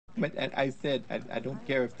But I said I don't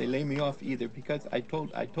care if they lay me off either because I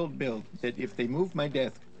told Bill that if they move my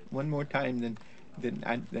desk one more time, then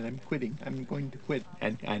I'm quitting. I'm going to quit.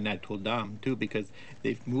 And I told Dom too because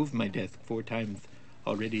they've moved my desk 4 times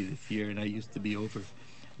already this year, and I used to be over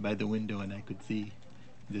by the window and I could see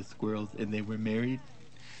the squirrels, and they were married,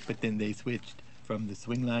 but then they switched from the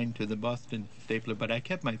swing line to the Boston stapler. But I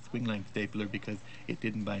kept my swing line stapler because it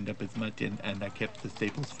didn't bind up as much, and I kept the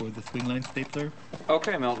staples for the swing line stapler.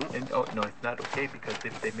 Okay, Milton. And oh no, it's not okay because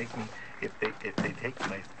if they make me, if they take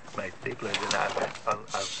my stapler, then I'll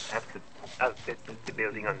have to I'll set the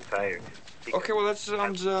building on fire. Okay, well that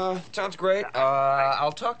sounds great.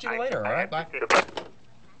 I'll talk to you later. All right, bye.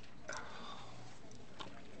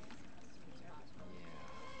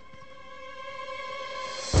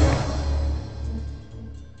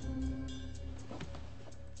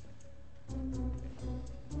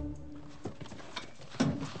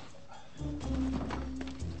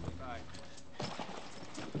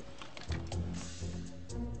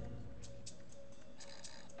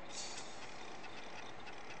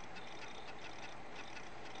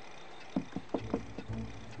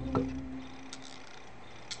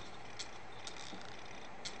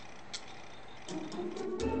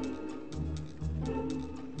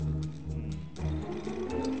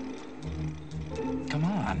 Come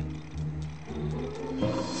on.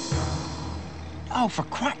 Oh, for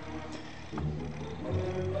crap.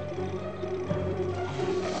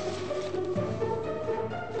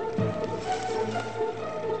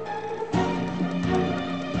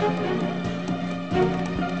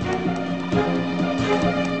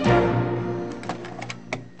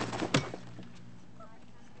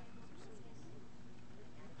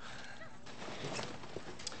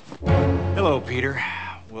 Hello, Peter.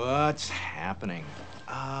 What's happening?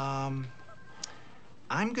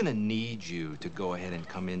 I'm gonna need you to go ahead and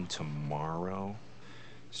come in tomorrow.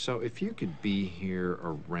 So if you could be here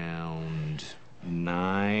around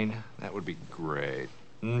 9, that would be great.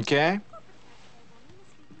 Okay?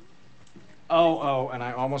 Oh, and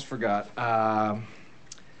I almost forgot. I'm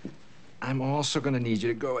also gonna need you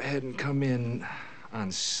to go ahead and come in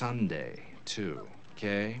on Sunday, too,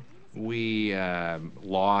 okay? We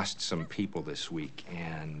lost some people this week,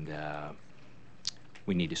 and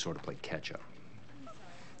we need to sort of play catch up.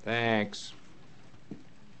 Thanks.